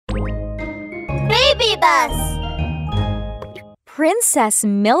BabyBus! Princess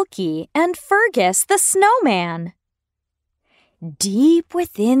Milky and Fergus the Snowman. Deep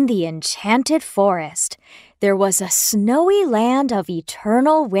within the enchanted forest, there was a snowy land of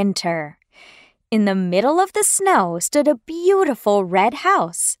eternal winter. In the middle of the snow stood a beautiful red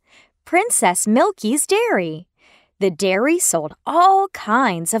house, Princess Milky's dairy. The dairy sold all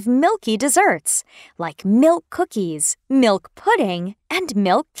kinds of milky desserts, like milk cookies, milk pudding, and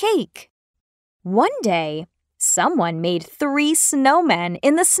milk cake. One day, someone made 3 snowmen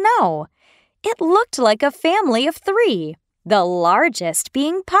in the snow. It looked like a family of 3, the largest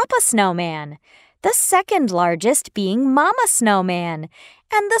being Papa Snowman, the second largest being Mama Snowman,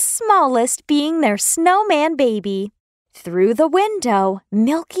 and the smallest being their snowman baby. Through the window,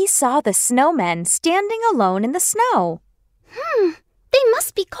 Milky saw the snowmen standing alone in the snow. They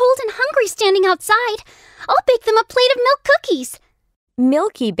must be cold and hungry standing outside. I'll bake them a plate of milk cookies.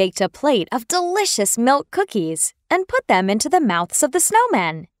 Milky baked a plate of delicious milk cookies and put them into the mouths of the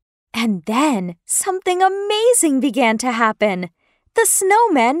snowmen. And then something amazing began to happen. The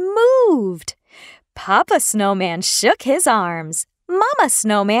snowmen moved. Papa Snowman shook his arms. Mama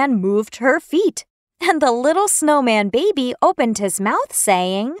Snowman moved her feet. And the little snowman baby opened his mouth,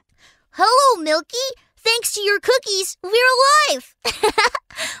 saying, "Hello, Milky. Thanks to your cookies, we're alive."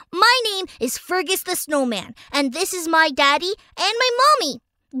 My name is Fergus the Snowman, and this is my daddy and my mommy.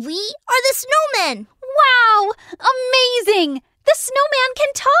 We are the snowmen. Wow! Amazing! The snowman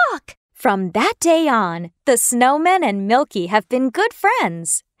can talk! From that day on, the snowmen and Milky have been good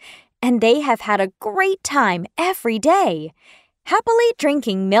friends. And they have had a great time every day, happily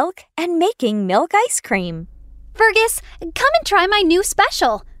drinking milk and making milk ice cream. Fergus, come and try my new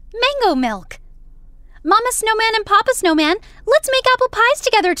special, mango milk. Mama Snowman and Papa Snowman, let's make apple pies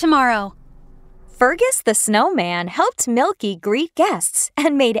together tomorrow. Fergus the Snowman helped Milky greet guests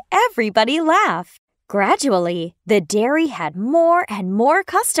and made everybody laugh. Gradually, the dairy had more and more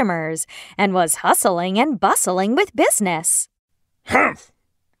customers and was hustling and bustling with business. Humph!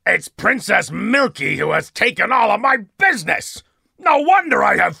 It's Princess Milky who has taken all of my business! No wonder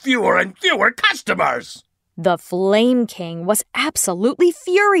I have fewer and fewer customers! The Flame King was absolutely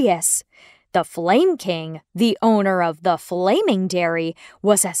furious. The Flame King, the owner of the Flaming Dairy,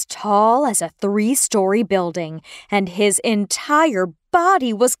 was as tall as a 3-story building, and his entire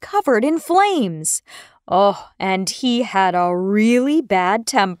body was covered in flames. Oh, and he had a really bad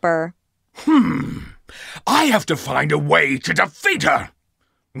temper. I have to find a way to defeat her!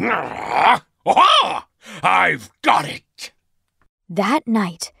 I've got it! That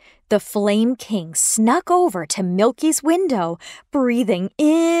night, the Flame King snuck over to Milky's window, breathing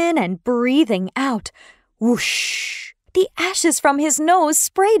in and breathing out. Whoosh! The ashes from his nose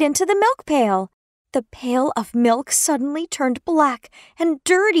sprayed into the milk pail. The pail of milk suddenly turned black and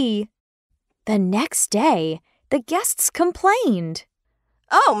dirty. The next day, the guests complained.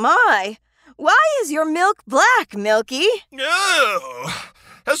 Oh my! Why is your milk black, Milky? Oh,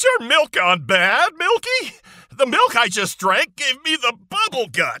 has your milk gone bad, Milky? The milk I just drank gave me the bubble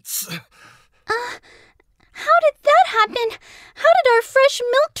guts. How did that happen? How did our fresh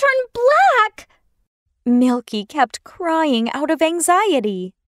milk turn black? Milky kept crying out of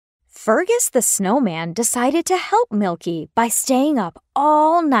anxiety. Fergus the Snowman decided to help Milky by staying up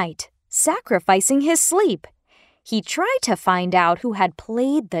all night, sacrificing his sleep. He tried to find out who had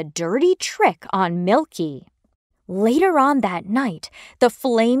played the dirty trick on Milky. Later on that night, the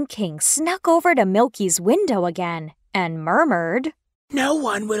Flame King snuck over to Milky's window again and murmured, No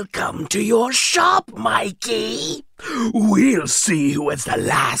one will come to your shop, Mikey. We'll see who has the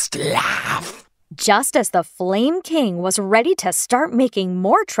last laugh. Just as the Flame King was ready to start making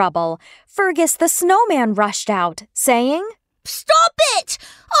more trouble, Fergus the Snowman rushed out, saying, Stop it!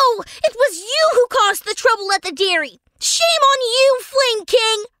 Oh, it was you who caused the trouble at the dairy. Shame on you, Flame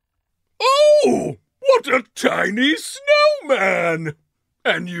King! Oh, what a tiny snowman!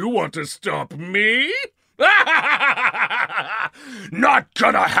 And you want to stop me? Not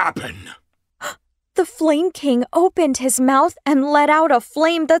gonna happen! The Flame King opened his mouth and let out a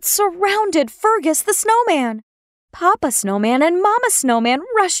flame that surrounded Fergus the Snowman. Papa Snowman and Mama Snowman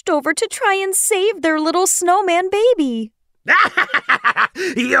rushed over to try and save their little snowman baby.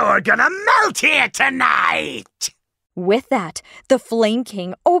 You're gonna melt here tonight! With that, the Flame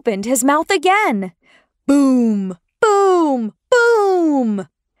King opened his mouth again. Boom! Boom! Boom!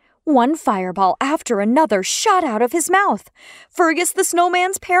 One fireball after another shot out of his mouth. Fergus the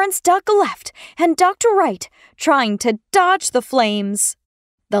Snowman's parents ducked left and ducked right, trying to dodge the flames.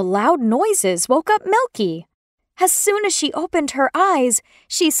 The loud noises woke up Milky. As soon as she opened her eyes,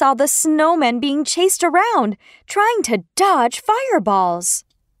 she saw the snowmen being chased around, trying to dodge fireballs.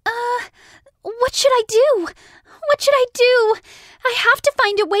 What should I do? What should I do? I have to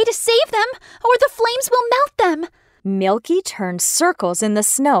find a way to save them, or the flames will melt them. Milky turned circles in the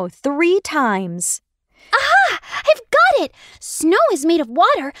snow 3 times. Aha! I've got it! Snow is made of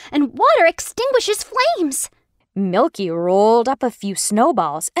water, and water extinguishes flames. Milky rolled up a few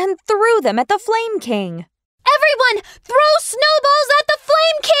snowballs and threw them at the Flame King. Everyone, throw snowballs at the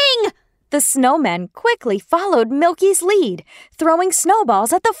Flame King! The snowmen quickly followed Milky's lead, throwing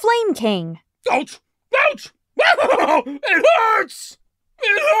snowballs at the Flame King. Ouch! Ouch! It hurts!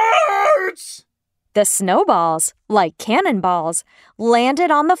 It hurts! The snowballs, like cannonballs,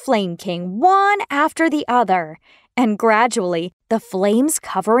 landed on the Flame King one after the other, and gradually the flames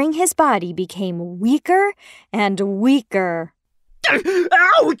covering his body became weaker and weaker.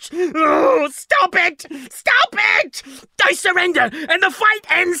 Ouch! Oh, stop it! Stop it! I surrender, and the fight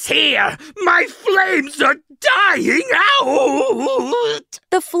ends here! My flames are dying out!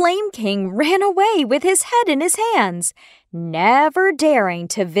 The Flame King ran away with his head in his hands, never daring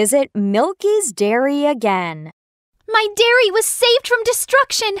to visit Milky's dairy again. My dairy was saved from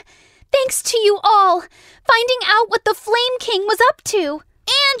destruction, thanks to you all, finding out what the Flame King was up to.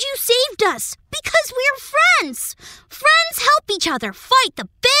 And you saved us, because we're friends. Friends help each other fight the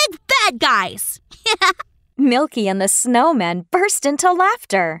big bad guys. Milky and the snowmen burst into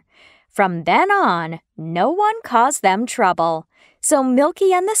laughter. From then on, no one caused them trouble, so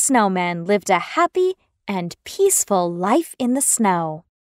Milky and the snowmen lived a happy and peaceful life in the snow.